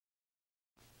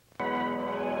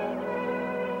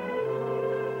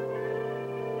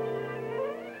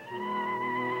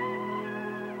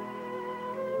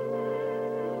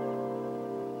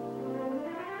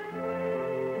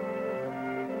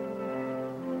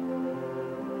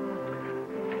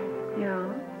Yeah?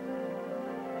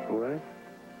 What?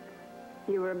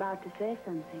 You were about to say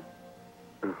something.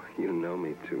 Oh, you know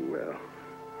me too well.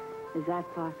 Is that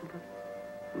possible?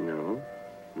 No,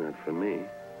 not for me.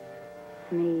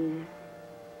 Me either.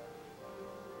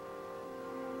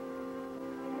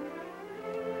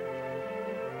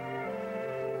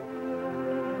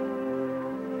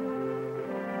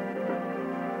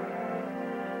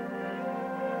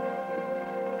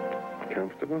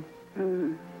 Comfortable?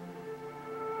 Mm-hmm.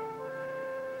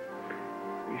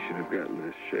 We should have gotten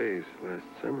the chaise last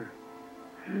summer.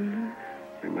 Mm-hmm.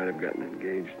 We might have gotten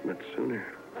engaged much sooner.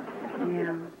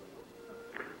 Yeah.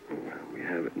 Well, we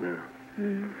have it now.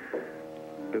 Mm-hmm.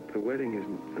 But the wedding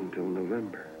isn't until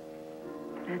November.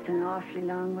 That's an awfully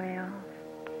long way off.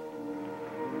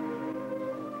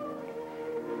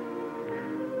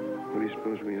 What do you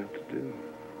suppose we ought to do?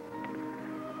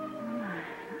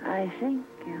 I think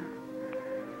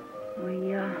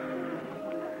we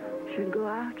should go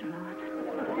out a lot.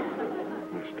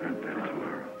 We'll start that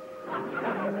tomorrow.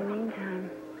 In the meantime,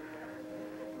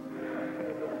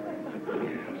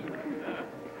 Yes.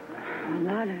 a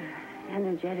lot of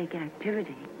energetic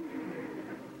activity.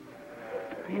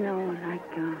 You know,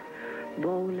 like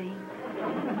bowling.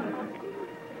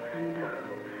 And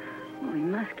we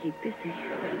must keep busy.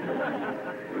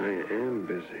 I am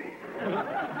busy.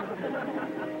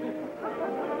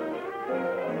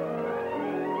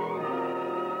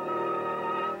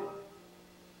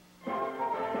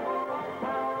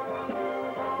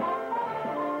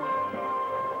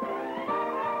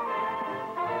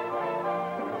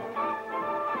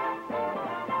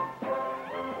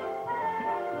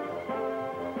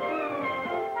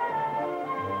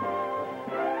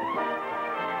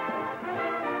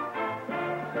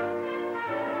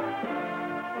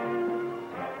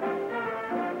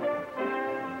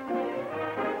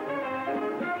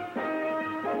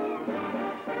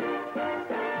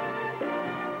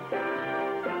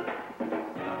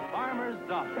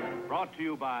 Brought to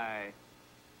you by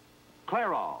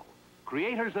Clairol,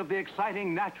 creators of the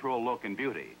exciting natural look and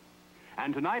beauty.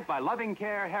 And tonight by Loving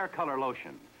Care Hair Color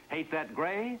Lotion. Hate that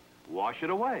gray? Wash it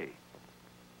away.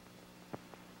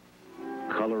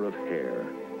 Color of hair.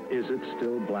 Is it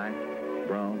still black,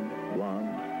 brown,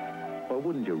 blonde? Or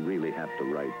wouldn't you really have to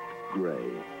write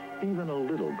gray? Even a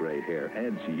little gray hair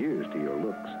adds years to your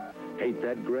looks. Hate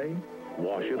that gray?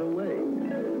 Wash it away.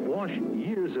 Wash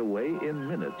years away in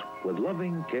minutes with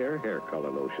Loving Care Hair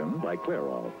Color Lotion by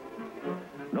Clairol.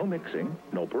 No mixing,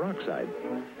 no peroxide.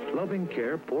 Loving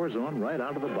Care pours on right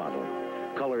out of the bottle.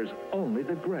 Colors only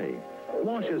the gray.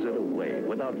 Washes it away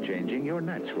without changing your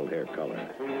natural hair color.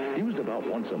 Used about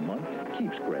once a month,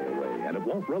 keeps gray away, and it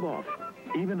won't rub off,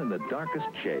 even in the darkest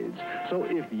shades. So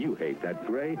if you hate that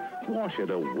gray, wash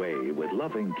it away with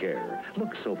Loving Care.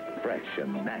 Looks so fresh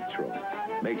and natural.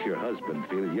 Makes your husband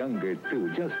feel younger, too,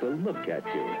 just to look at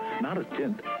you. Not a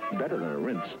tint, better than a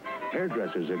rinse.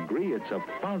 Hairdressers agree it's a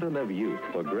fountain of youth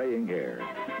for graying hair.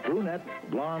 Brunette,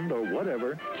 blonde, or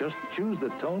whatever, just choose the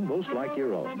tone most like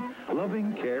your own.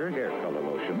 Loving Care Hair Color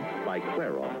Lotion by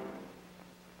Clairol.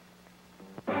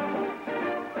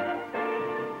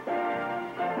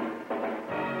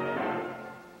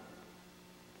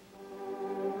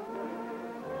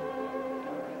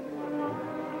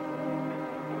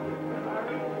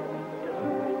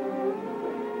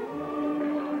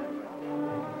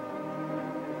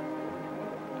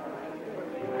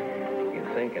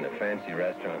 In a fancy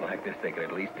restaurant like this, they could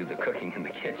at least do the cooking in the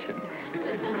kitchen.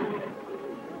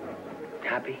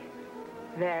 Happy?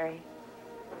 Very.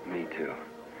 Me too.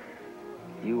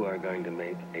 You are going to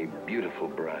make a beautiful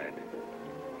bride.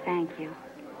 Thank you.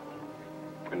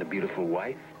 And a beautiful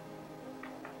wife.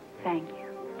 Thank you.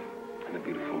 And a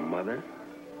beautiful mother.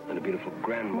 And a beautiful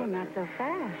grandmother. Oh, not so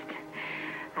fast.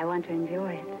 I want to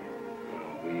enjoy it.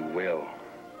 We will.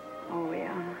 Oh,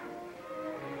 yeah.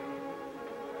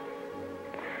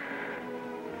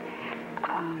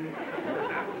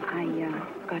 I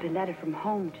got a letter from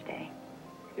home today.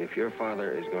 If your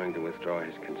father is going to withdraw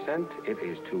his consent, it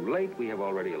is too late. We have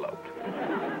already eloped.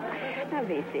 Now,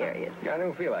 be serious. I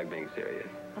don't feel like being serious.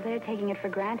 Well, they're taking it for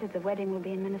granted the wedding will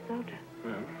be in Minnesota.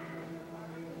 Well,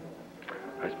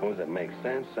 I suppose that makes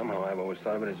sense. Somehow I've always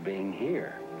thought of it as being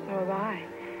here. So have I.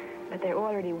 But they're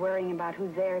already worrying about who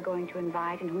they're going to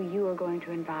invite and who you are going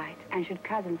to invite. And should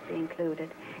cousins be included?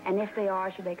 And if they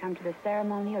are, should they come to the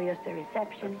ceremony or just the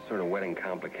reception? That sort of wedding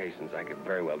complications I could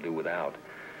very well do without.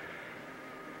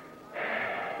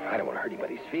 I don't want to hurt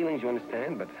anybody's feelings, you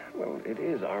understand? But, well, it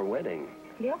is our wedding.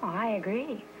 Yeah, I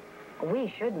agree.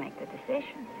 We should make the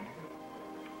decision.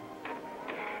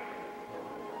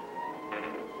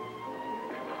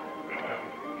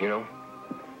 You know,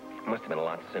 Must have been a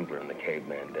lot simpler in the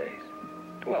caveman days.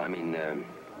 Well, I mean,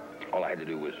 all I had to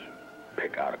do was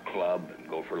pick out a club and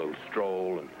go for a little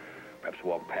stroll and perhaps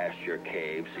walk past your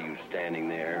cave, see you standing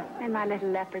there. In my little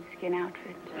leopard skin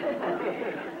outfit.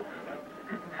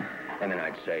 And then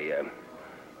I'd say,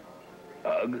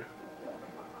 ugh.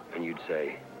 And you'd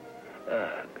say,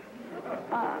 ugh.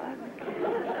 Ugh.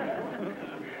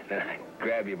 Then I'd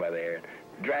grab you by the hair and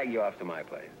drag you off to my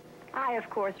place. I, of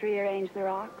course, rearrange the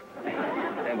rocks.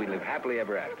 And we'd live happily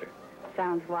ever after.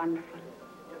 Sounds wonderful.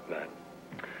 But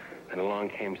then along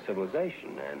came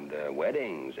civilization and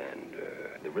weddings and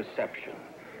the reception.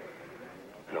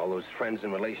 And all those friends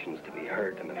and relations to be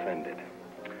hurt and offended.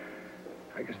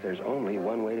 I guess there's only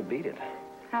one way to beat it.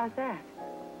 How's that?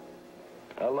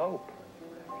 Elope.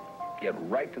 Get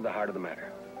right to the heart of the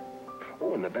matter.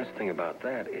 Oh, and the best thing about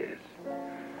that is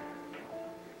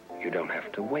you don't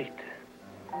have to wait.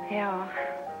 Yeah.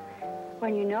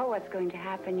 When you know what's going to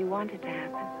happen, you want it to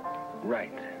happen.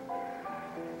 Right.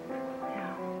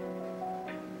 Yeah.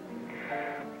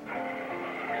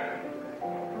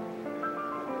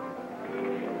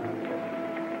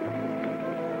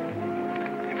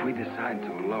 If we decide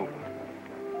to elope,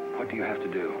 what do you have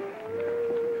to do?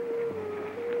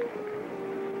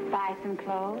 Buy some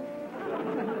clothes?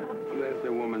 That's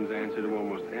a woman's answer to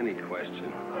almost any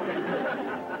question.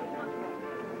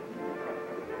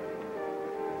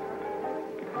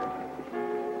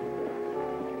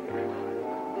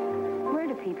 Where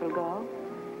do people go?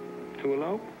 To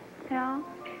elope? Yeah.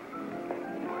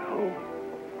 Well,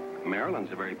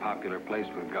 Maryland's a very popular place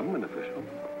with government officials.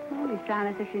 Well, you sound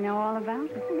as if you know all about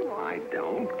it. Well, I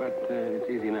don't, but it's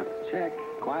easy enough to check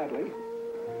quietly.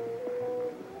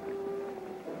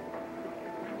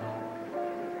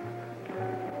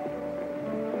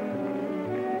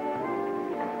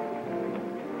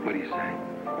 What do you say?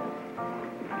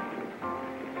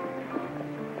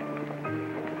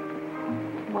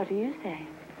 What do you say?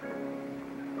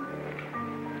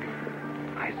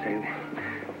 I say,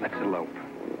 let's elope.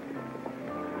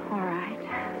 All right.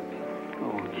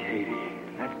 Oh, Katy,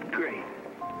 that's great.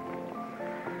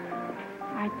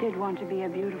 I did want to be a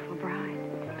beautiful bride.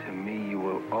 To me, you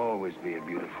will always be a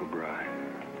beautiful bride.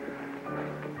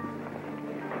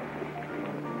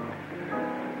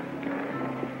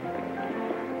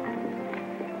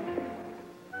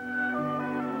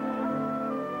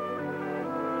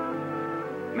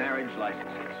 Marriage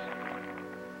licenses.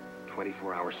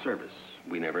 24-hour service.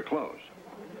 We never close.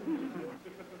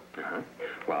 Uh-huh.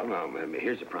 Well,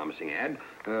 here's a promising ad.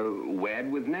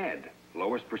 Wed with Ned.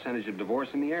 Lowest percentage of divorce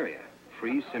in the area.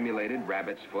 Free simulated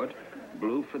rabbit's foot.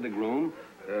 Blue for the groom.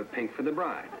 Pink for the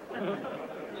bride.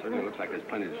 Certainly looks like there's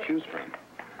plenty to choose from.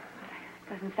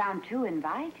 Doesn't sound too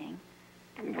inviting.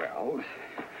 Well,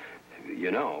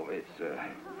 you know, it's,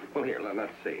 well, here,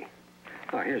 let's see.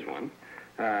 Oh, here's one.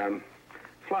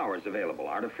 Flowers available,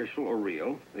 artificial or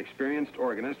real. Experienced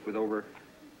organist with over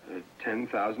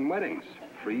 10,000 weddings.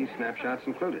 Free snapshots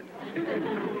included.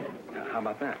 How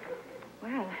about that?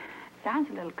 Well, sounds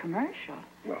a little commercial.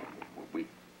 Well, we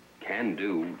can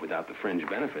do without the fringe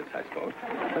benefits, I suppose.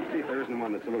 Let's see if there isn't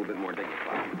one that's a little bit more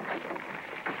dignified.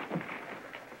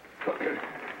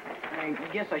 I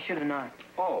guess I should have not.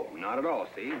 Oh, not at all,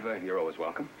 Steve. You're always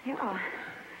welcome. Yeah.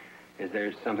 Is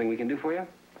there something we can do for you?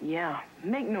 Yeah,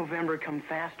 make November come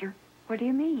faster. What do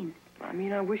you mean? I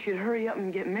mean, I wish you'd hurry up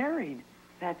and get married.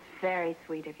 That's very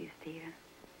sweet of you, Stephen.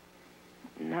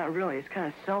 Not really. It's kind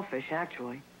of selfish,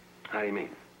 actually. How do you mean?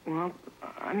 Well,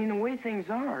 I mean, the way things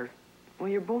are. Well,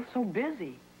 you're both so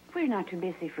busy. We're not too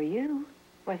busy for you.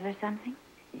 Was there something?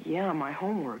 Yeah, my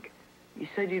homework. You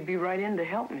said you'd be right in to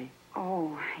help me.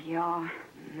 Oh, yeah.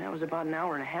 And that was about an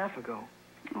hour and a half ago.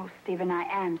 Oh, Stephen, I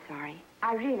am sorry.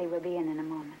 I really will be in a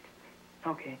moment.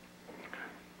 Okay.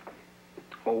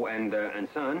 Oh, and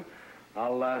son,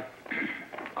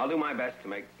 I'll do my best to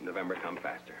make November come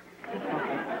faster.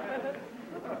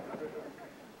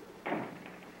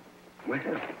 Well,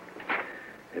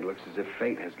 it looks as if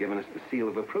fate has given us the seal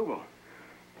of approval.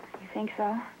 You think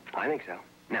so? I think so.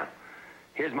 Now,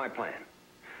 here's my plan.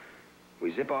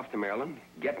 We zip off to Maryland,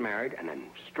 get married, and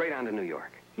then straight on to New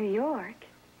York. New York?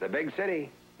 The big city.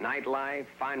 Nightlife,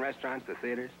 fine restaurants, the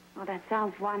theaters. Oh, that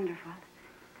sounds wonderful.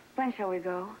 When shall we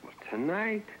go? Well,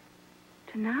 tonight.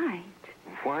 Tonight?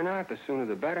 Why not? The sooner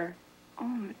the better.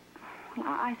 Oh, well,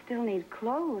 I still need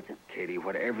clothes. Katy,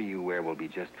 whatever you wear will be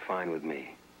just fine with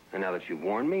me. And now that you've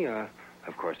warned me, of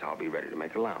course, I'll be ready to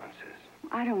make allowances.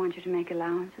 I don't want you to make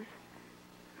allowances.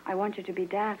 I want you to be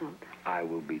dazzled. I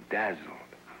will be dazzled.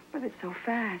 But it's so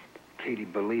fast. Katy,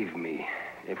 believe me,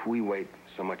 if we wait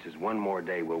so much as one more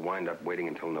day, we'll wind up waiting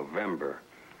until November.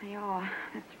 They are.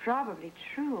 That's probably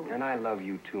true. And I love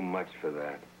you too much for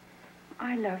that.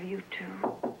 I love you,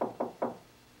 too.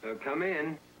 Come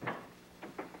in.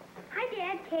 Hi,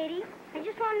 Dad, Katy. I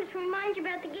just wanted to remind you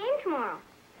about the game tomorrow.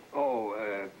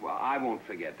 Oh, well, I won't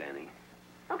forget, Danny.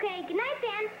 Okay, good night,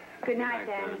 Dan. Good night,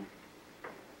 Danny.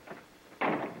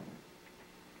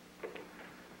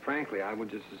 Frankly, I would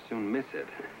just as soon miss it.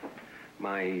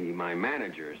 My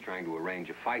manager is trying to arrange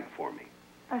a fight for me.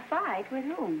 A fight? With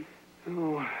whom?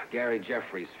 Oh, Gary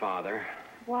Jeffrey's father.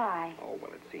 Why? Oh,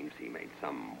 well, it seems he made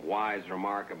some wise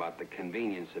remark about the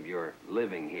convenience of your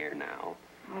living here now.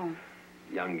 Oh.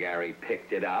 Young Gary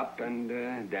picked it up, and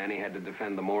Danny had to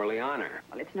defend the Morley honor.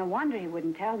 Well, it's no wonder he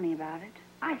wouldn't tell me about it.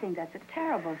 I think that's a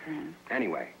terrible thing.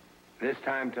 Anyway, this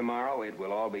time tomorrow, it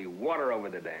will all be water over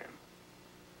the dam.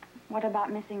 What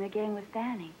about missing the game with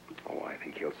Danny? Oh, I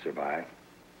think he'll survive.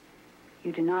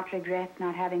 You do not regret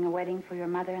not having a wedding for your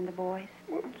mother and the boys?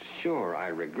 Well, sure, I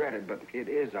regret it, but it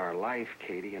is our life,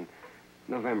 Katy, and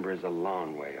November is a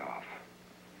long way off.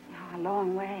 Oh, a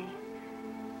long way.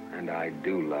 And I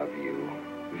do love you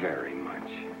very much.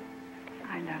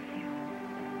 I love you.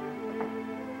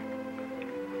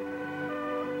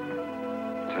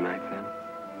 Tonight, then?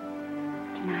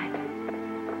 Tonight.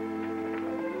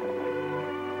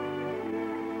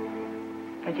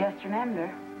 But just remember,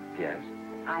 Yes.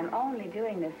 I'm only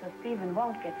doing this so Stephen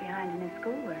won't get behind in his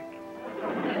schoolwork.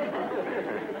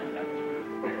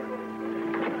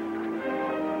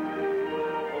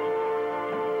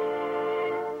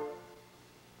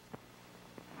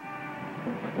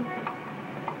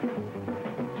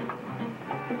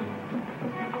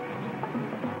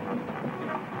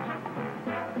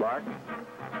 Lark?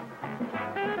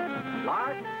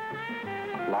 Lark?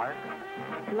 Lark?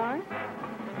 Lark?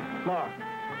 Lark?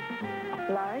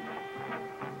 Lark?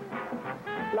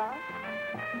 Lark?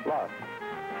 Lark?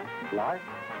 Lark?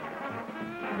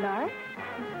 Lark?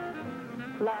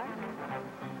 Lark?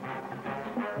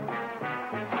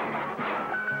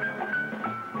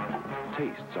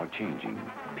 Tastes are changing.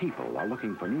 People are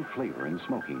looking for new flavor in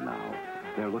smoking now.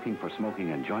 They're looking for smoking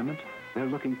enjoyment. They're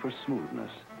looking for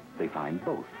smoothness. They find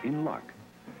both in Lark.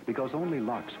 Because only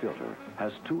Lark's filter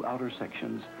has 2 outer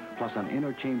sections, plus an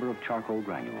inner chamber of charcoal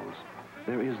granules.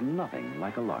 There is nothing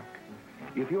like a Lark.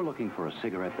 If you're looking for a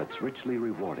cigarette that's richly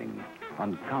rewarding,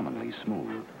 uncommonly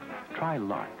smooth, try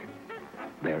Lark.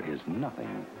 There is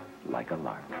nothing like a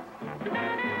Lark.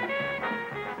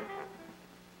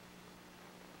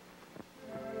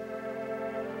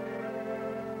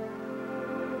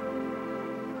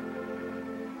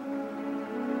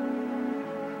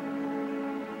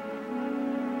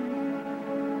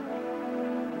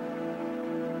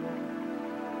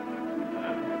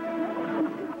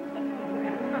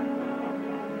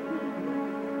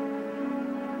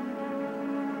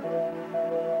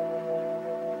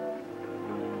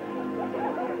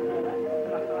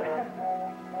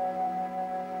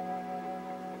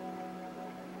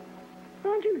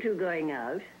 Aren't you two going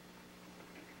out?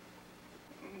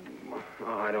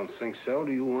 Oh, I don't think so.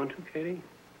 Do you want to, Katy?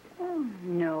 Oh,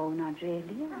 no, not really.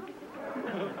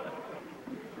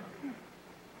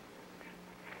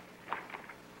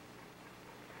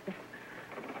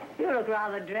 You look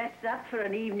rather dressed up for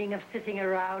an evening of sitting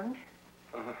around.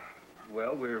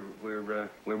 Well, we're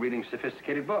reading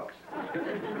sophisticated books.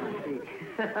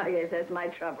 I guess that's my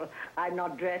trouble. I'm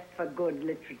not dressed for good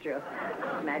literature.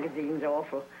 Magazine's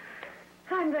awful.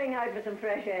 I'm going out for some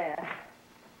fresh air.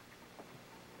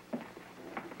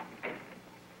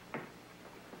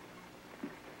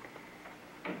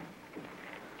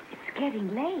 It's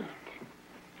getting late.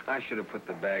 I should have put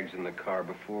the bags in the car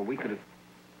before. We could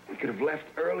have left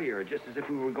earlier, just as if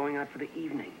we were going out for the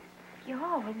evening. Yeah,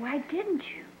 well, why didn't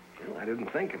you? Well, I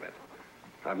didn't think of it.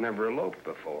 I've never eloped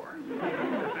before.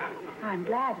 I'm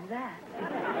glad of that.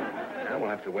 Now we'll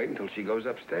have to wait until she goes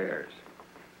upstairs.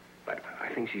 But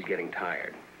I think she's getting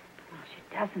tired. Well, she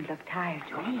doesn't look tired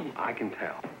to me. I can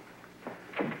tell.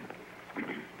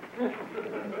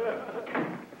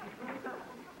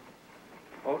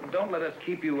 Oh, don't let us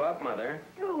keep you up, Mother.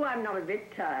 Oh, I'm not a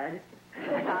bit tired.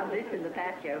 I'll sit in the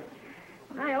patio.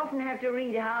 I often have to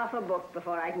read half a book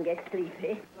before I can get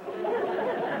sleepy.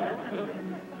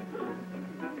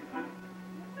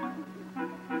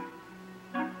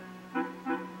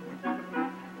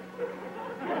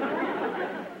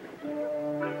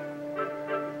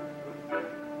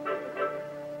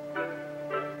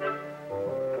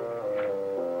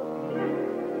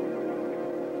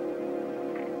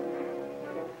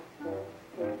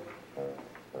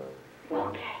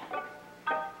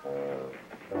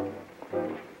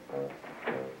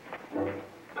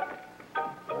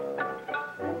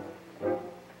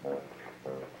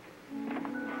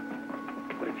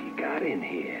 got in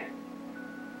here?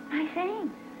 My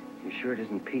things. You sure it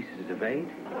isn't pieces of 8?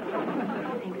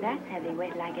 I think that's heavy.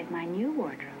 Wait till I get my new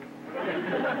wardrobe.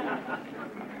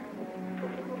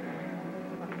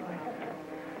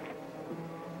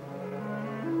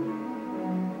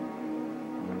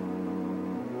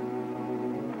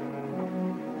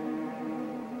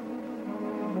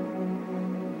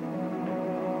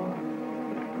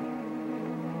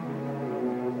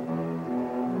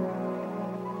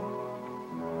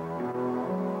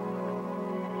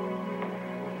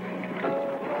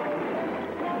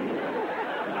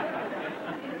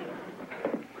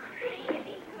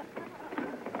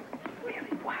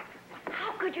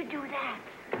 Could you do that?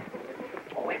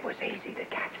 Oh, it was easy. The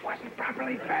catch wasn't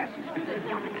properly fastened.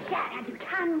 Yeah, and you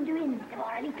can't do it. They've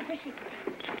already pushed it.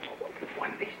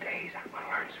 One of these days, I'm going to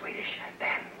learn Swedish, and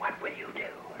then what will you do?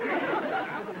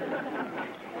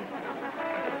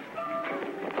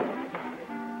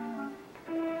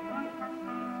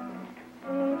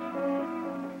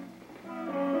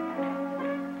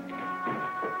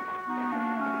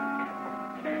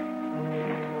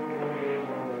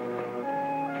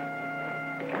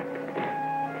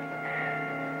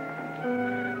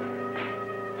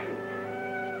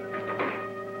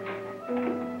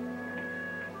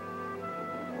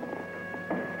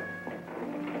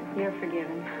 You're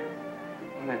forgiven.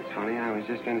 Well, that's funny. I was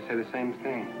just going to say the same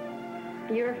thing.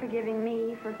 You're forgiving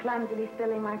me for clumsily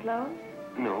spilling my clothes?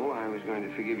 No, I was going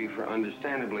to forgive you for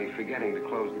understandably forgetting to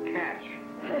close the catch.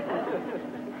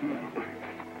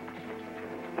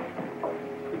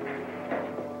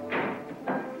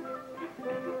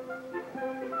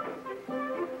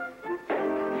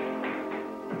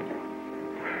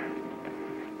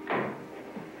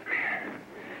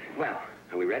 Well,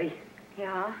 are we ready?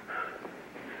 Yeah.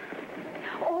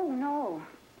 Oh, no.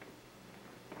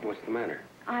 What's the matter?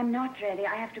 I'm not ready.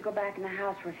 I have to go back in the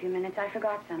house for a few minutes. I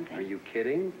forgot something. Are you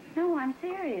kidding? No, I'm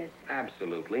serious.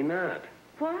 Absolutely not.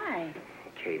 Why?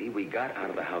 Katie, we got out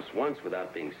of the house once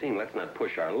without being seen. Let's not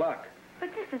push our luck. But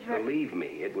this is very... Believe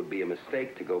me, it would be a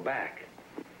mistake to go back.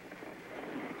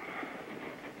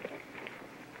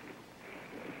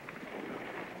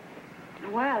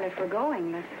 Well, if we're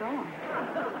going, let's go.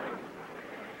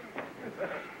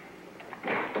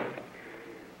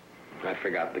 I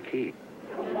forgot the key.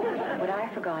 What I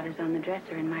forgot is on the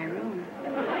dresser in my room.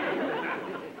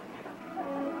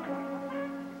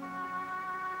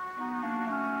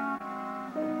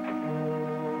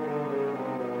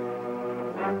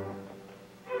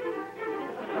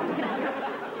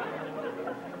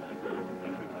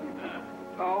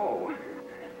 Oh.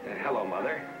 Hello,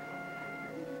 Mother.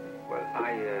 Well,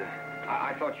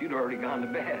 I thought you'd already gone to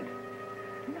bed.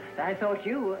 I thought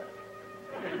you...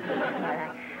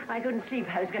 I couldn't sleep.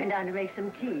 I was going down to make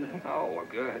some tea. Oh, well,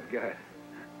 good, good.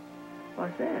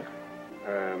 What's that?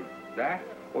 That?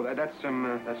 Oh, that's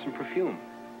some perfume.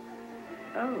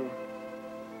 Oh.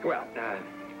 Well,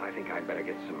 I think I'd better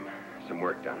get some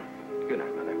work done. Good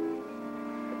night, Mother.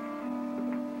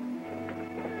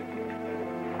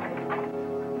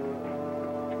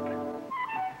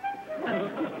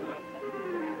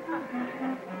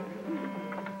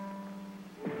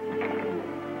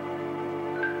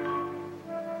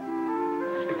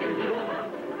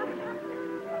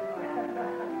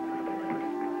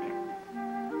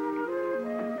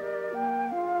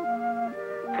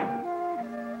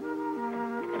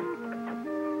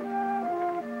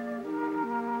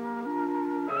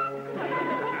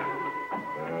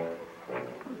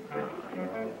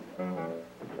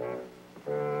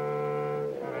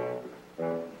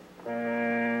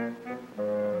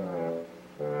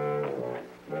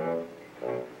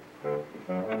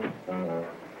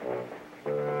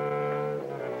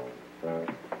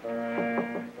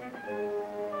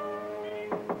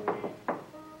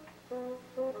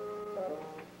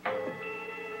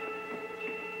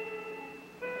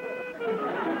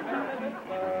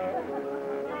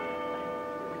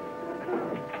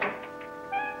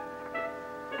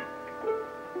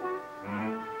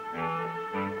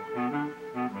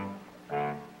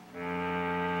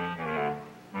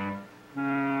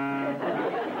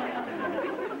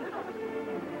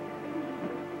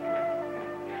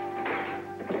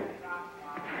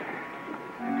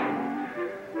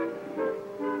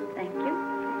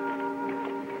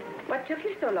 What took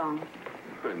you so long?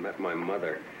 I met my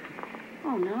mother.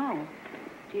 Oh, no.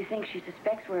 Do you think she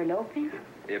suspects we're eloping?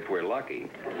 If we're lucky.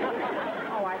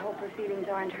 Oh, I hope her feelings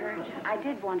aren't hurt. I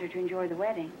did want her to enjoy the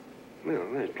wedding. Well,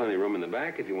 there's plenty of room in the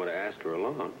back if you want to ask her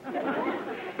along.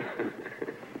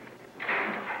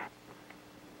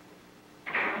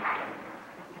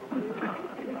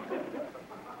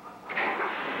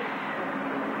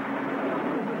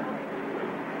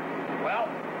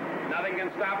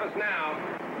 can stop us now.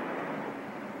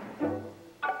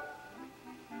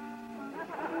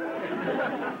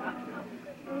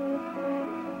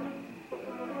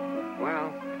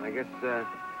 Well, I guess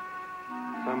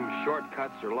some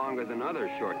shortcuts are longer than other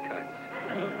shortcuts.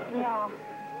 Yeah.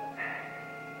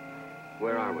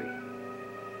 Where are we?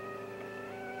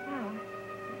 Well,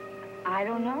 I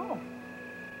don't know.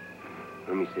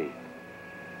 Let me see.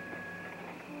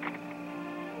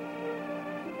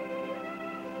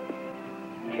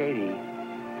 Katy,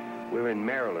 we're in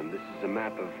Maryland. This is a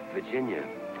map of Virginia.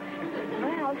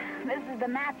 Well, this is the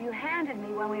map you handed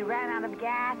me when we ran out of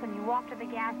gas and you walked to the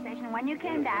gas station. And when you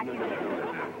came back, you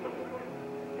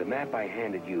did. The map I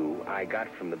handed you, I got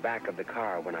from the back of the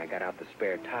car when I got out the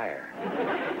spare tire.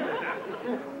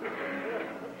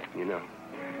 You know,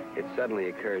 it suddenly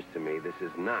occurs to me this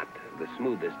is not the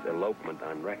smoothest elopement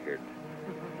on record.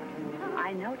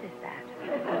 I noticed that.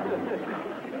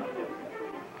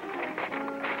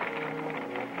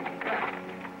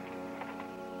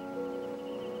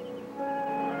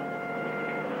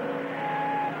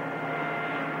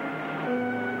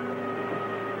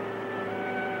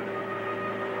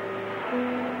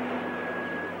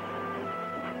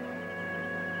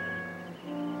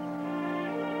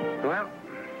 Well,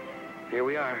 here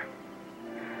we are.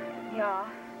 Yeah.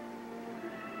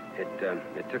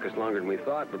 It took us longer than we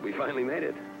thought, but we finally made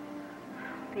it.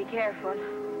 Be careful.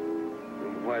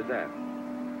 Why is that?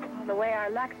 Well, the way our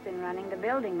luck's been running, the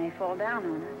building may fall down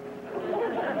on us.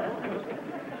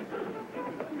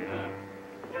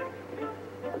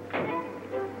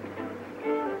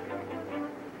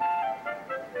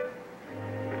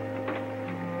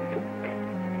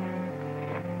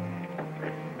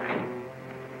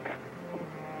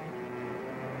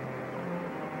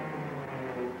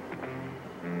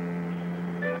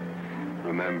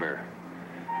 Remember,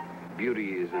 beauty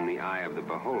is in the eye of the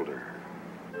beholder.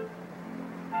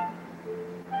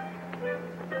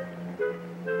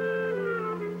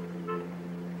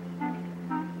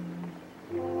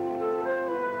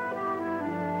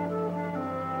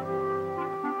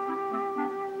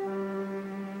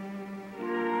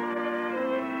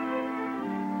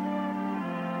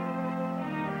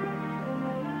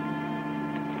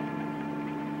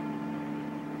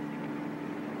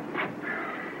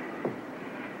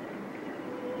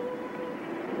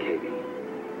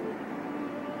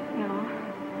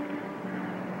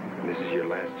 This is your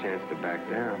last chance to back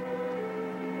down.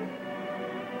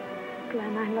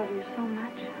 Glen, I love you so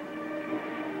much.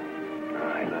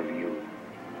 I love you.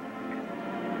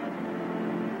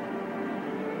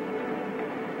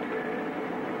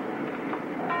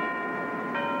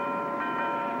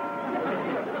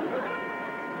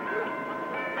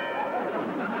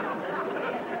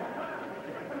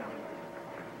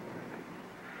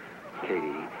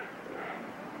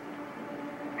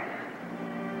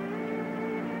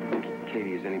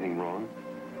 Katy, is anything wrong?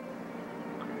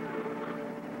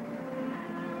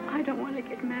 I don't want to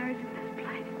get married in this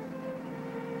place.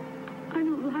 I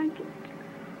don't like it.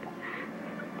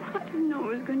 I didn't know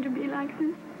it was going to be like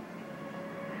this.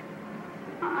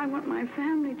 I want my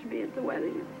family to be at the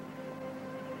wedding.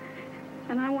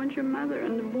 And I want your mother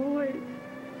and the boys.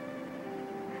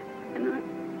 And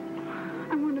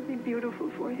I want to be beautiful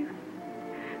for you.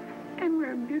 And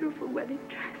wear a beautiful wedding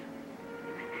dress.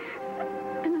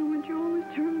 And I want you always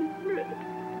to remember it.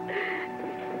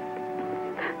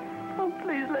 Oh,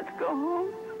 please, let's go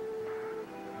home.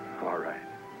 All right.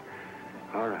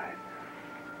 All right.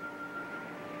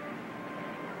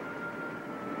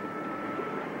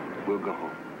 We'll go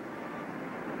home.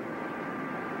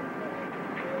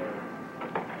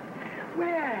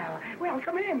 Well,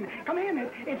 come in. Come in.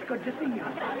 It's good to see you.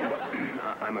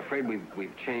 I'm afraid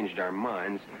we've changed our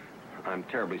minds. I'm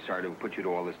terribly sorry to have put you to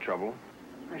all this trouble.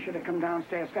 I should have come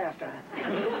downstairs faster.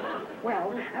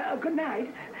 Well, good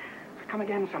night. Come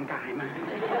again sometime.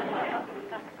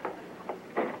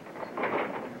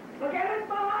 Look at it,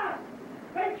 Mama!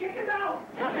 Hey, chicken out!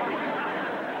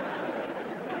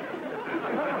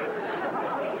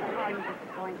 I'm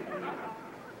disappointed in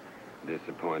you.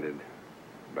 Disappointed,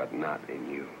 but not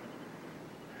in you.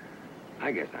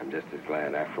 I guess I'm just as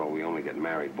glad. After all, we only get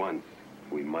married once.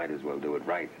 We might as well do it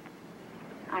right.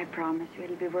 I promise you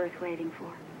it'll be worth waiting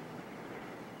for.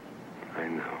 I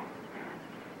know.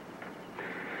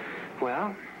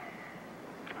 Well,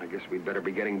 I guess we'd better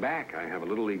be getting back. I have a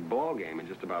Little League ball game in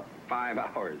just about 5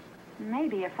 hours.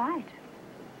 Maybe a fight.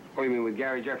 Oh, you mean with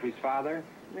Gary Jeffrey's father?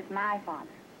 With my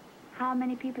father. How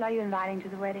many people are you inviting to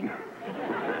the wedding?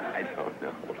 I don't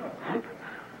know.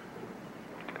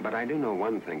 But I do know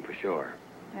one thing for sure.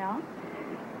 Yeah?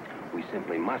 We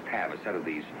simply must have a set of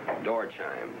these door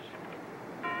chimes.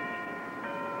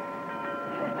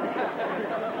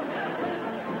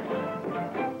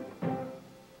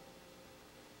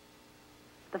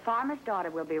 The farmer's daughter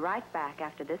will be right back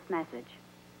after this message.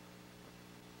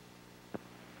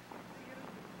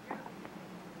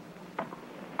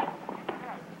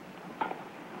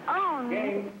 Oh,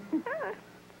 Gay.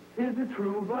 Is the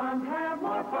true blonde have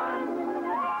more fun?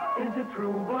 Is the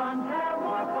true blonde have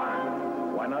more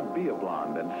fun? Why not be a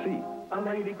blonde and see? A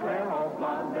Lady Clairol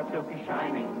blonde, a silky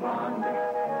shining blonde.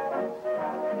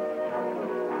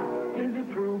 Is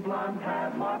the true blonde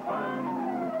have more fun?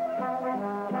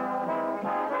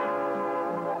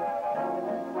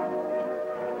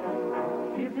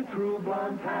 Is the true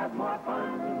blonde have more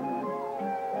fun?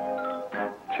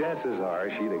 Chances are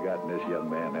she'd have gotten this young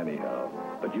man anyhow.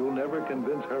 But you'll never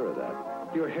convince her of that.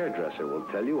 Your hairdresser will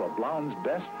tell you a blonde's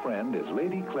best friend is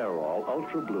Lady Clairol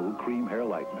Ultra Blue Cream Hair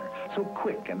Lightener. So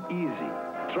quick and easy.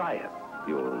 Try it.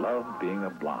 You'll love being a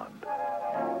blonde.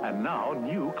 And now,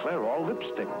 new Clairol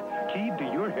lipstick. Keyed to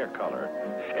your hair color.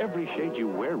 Every shade you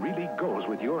wear really goes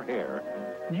with your hair.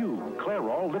 New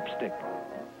Clairol lipstick.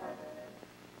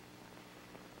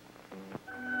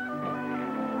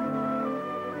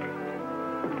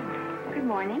 Good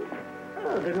morning.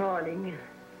 Oh, good morning.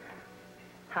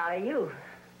 How are you?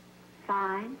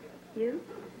 Fine. You?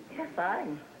 Yeah,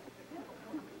 fine.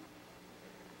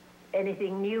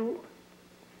 Anything new?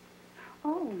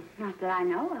 Oh, not that I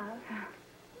know of.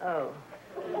 Oh.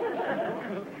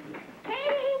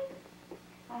 Katie!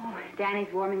 Oh,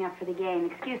 Danny's warming up for the game.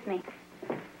 Excuse me.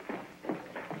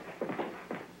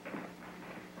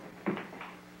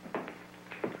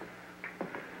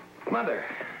 Mother.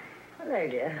 Hello,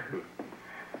 dear.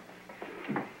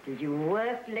 Did you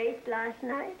work late last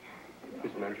night?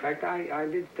 As a matter of fact, I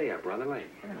did stay up rather late.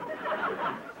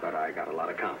 But I got a lot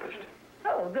accomplished.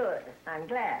 Oh, good. I'm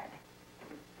glad.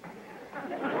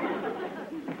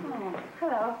 Oh,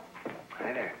 hello.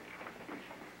 Hi there.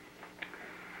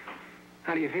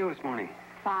 How do you feel this morning?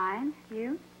 Fine.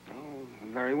 You? Oh,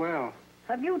 very well.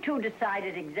 Have you two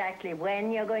decided exactly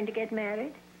when you're going to get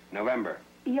married? November.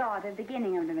 Yeah, the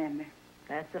beginning of November.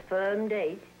 That's a firm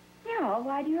date. Yeah,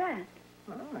 why do you ask?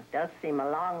 Oh, it does seem a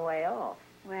long way off.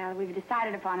 Well, we've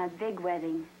decided upon a big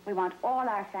wedding. We want all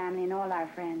our family and all our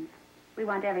friends. We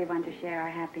want everyone to share our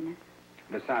happiness.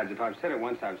 Besides, if I've said it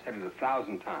once, I've said it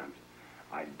 1,000 times.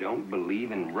 I don't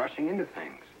believe in rushing into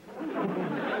things.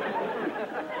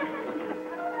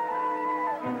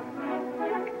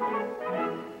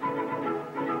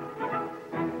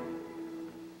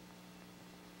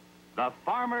 The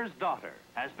Farmer's Daughter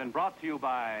has been brought to you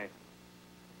by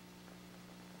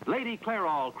Lady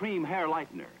Clairol Cream Hair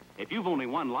Lightener. If you've only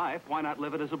one life, why not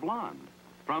live it as a blonde?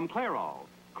 From Clairol,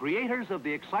 creators of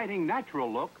the exciting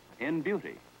natural look in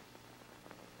beauty.